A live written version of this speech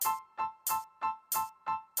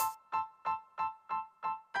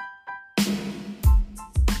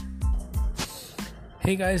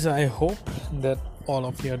Hey guys, I hope that all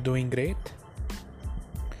of you are doing great.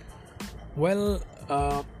 Well,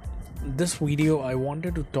 this video I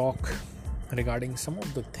wanted to talk regarding some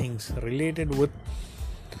of the things related with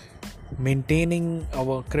maintaining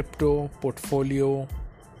our crypto portfolio.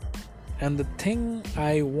 And the thing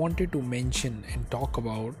I wanted to mention and talk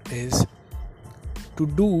about is to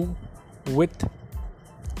do with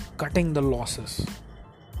cutting the losses.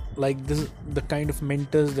 Like this, the kind of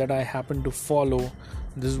mentors that I happen to follow,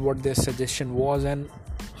 this is what their suggestion was, and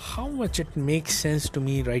how much it makes sense to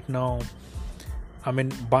me right now.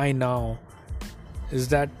 By now, is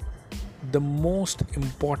that the most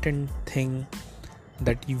important thing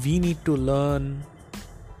that we need to learn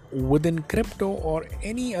within crypto or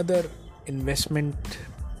any other investment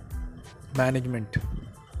management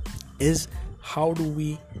is how do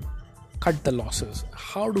we cut the losses?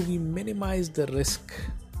 How do we minimize the risk?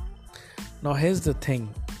 Now, here's the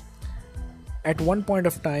thing. At one point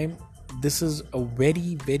of time, this is a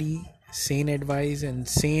very, very sane advice and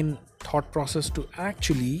sane thought process to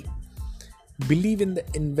actually believe in the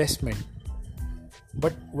investment.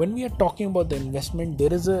 But when we are talking about the investment,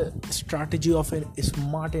 there is a strategy of a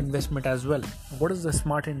smart investment as well. What is the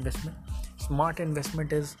smart investment? Smart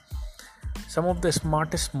investment is some of the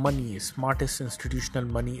smartest institutional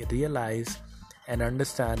money realize and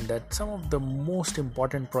understand that some of the most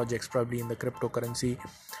important projects probably in the cryptocurrency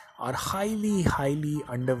are highly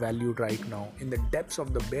undervalued right now in the depths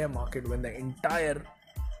of the bear market, when the entire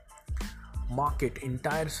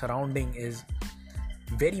surrounding is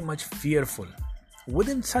very much fearful.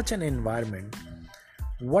 Within such an environment,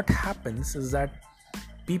 what happens is that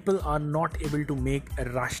people are not able to make a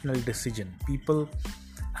rational decision. People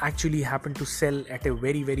actually happen to sell at a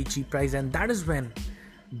very, very cheap price, and that is when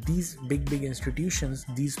these big institutions,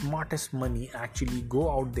 these smartest money actually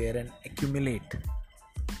go out there and accumulate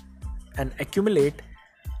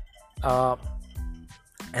at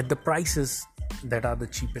the prices that are the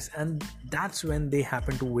cheapest, and that's when they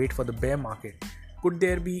happen to wait for the bear market. Could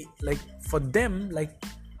there be, for them,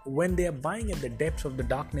 when they are buying at the depths of the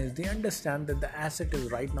darkness, they understand that the asset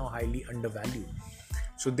is right now highly undervalued,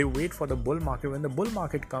 so they wait for the bull market. When the bull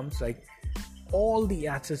market comes, all the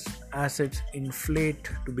assets inflate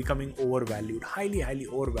to becoming overvalued, highly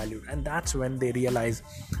overvalued, and that's when they realize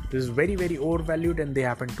this is very, very overvalued and they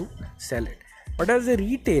happen to sell it. But as a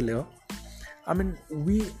retailer,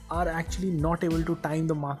 we are actually not able to time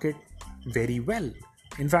the market very well.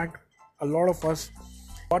 In fact, a lot of us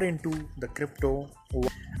got into the crypto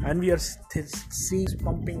and we are seeing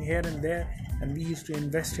pumping here and there, and we used to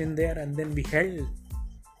invest in there, and then we held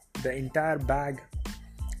the entire bag,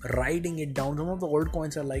 riding it down. Some of the old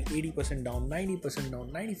coins are 80% down, 90% down,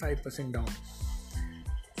 95% down.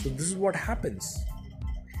 So this is what happens.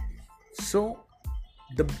 So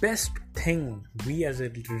the best thing we as a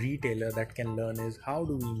retailer that can learn is how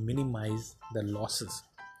do we minimize the losses?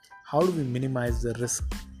 How do we minimize the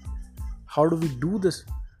risk? How do we do this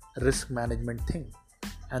risk management thing?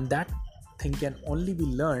 And that thing can only be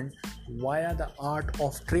learned via the art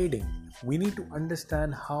of trading. We need to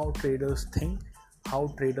understand how traders think,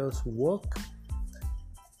 how traders work,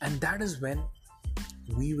 and that is when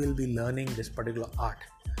we will be learning this particular art.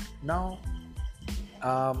 Now,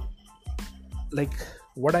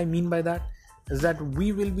 what I mean by that is that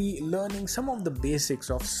we will be learning some of the basics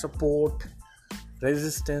of support,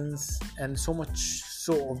 resistance, and so much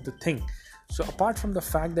so of the thing. So apart from the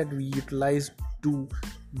fact that we utilize to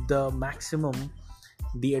the maximum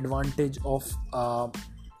the advantage of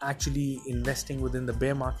actually investing within the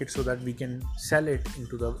bear market so that we can sell it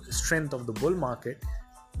into the strength of the bull market,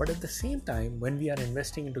 but at the same time, when we are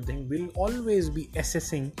investing into things, we'll always be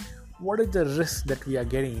assessing what is the risk that we are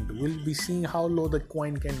getting into. We'll be seeing how low the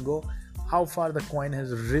coin can go, how far the coin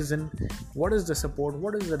has risen, what is the support,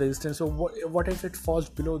 what is the resistance. So what if it falls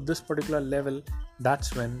below this particular level?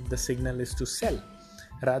 That's when the signal is to sell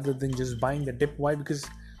rather than just buying the dip. Why? Because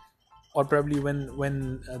or probably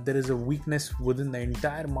when there is a weakness within the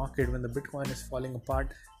entire market, when the Bitcoin is falling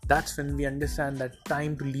apart, that's when we understand that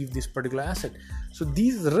time to leave this particular asset. So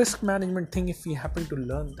these risk management thing, if we happen to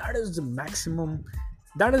learn, that is the maximum,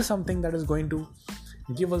 that is something that is going to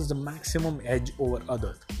give us the maximum edge over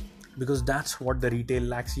others, because that's what the retail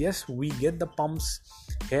lacks. Yes, we get the pumps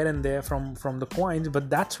here and there from the coins, but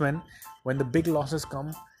that's when the big losses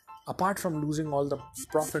come. Apart from losing all the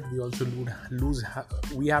profit, we also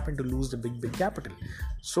we happen to lose the big capital.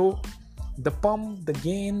 So the pump, the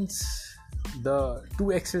gains, the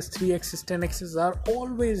 2x's, 3x's, 10x's are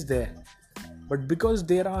always there, but because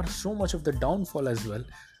there are so much of the downfall as well,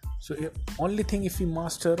 so only thing, if we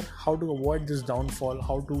master how to avoid this downfall,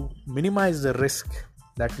 how to minimize the risk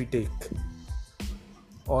that we take,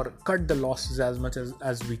 or cut the losses as much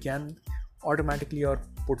as we can, automatically your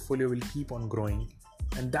portfolio will keep on growing,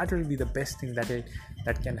 and that will be the best thing that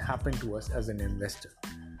can happen to us as an investor.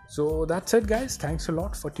 So that's it, guys. Thanks a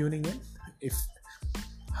lot for tuning in. If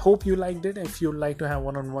hope you liked it. If you'd like to have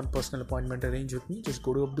one-on-one personal appointment arranged with me, just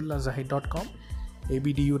go to abdullahzahid.com,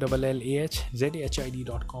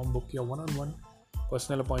 abdullahzahid.com, book your one-on-one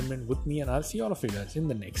personal appointment with me, and I'll see all of you guys in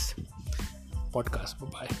the next podcast. Bye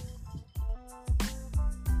bye.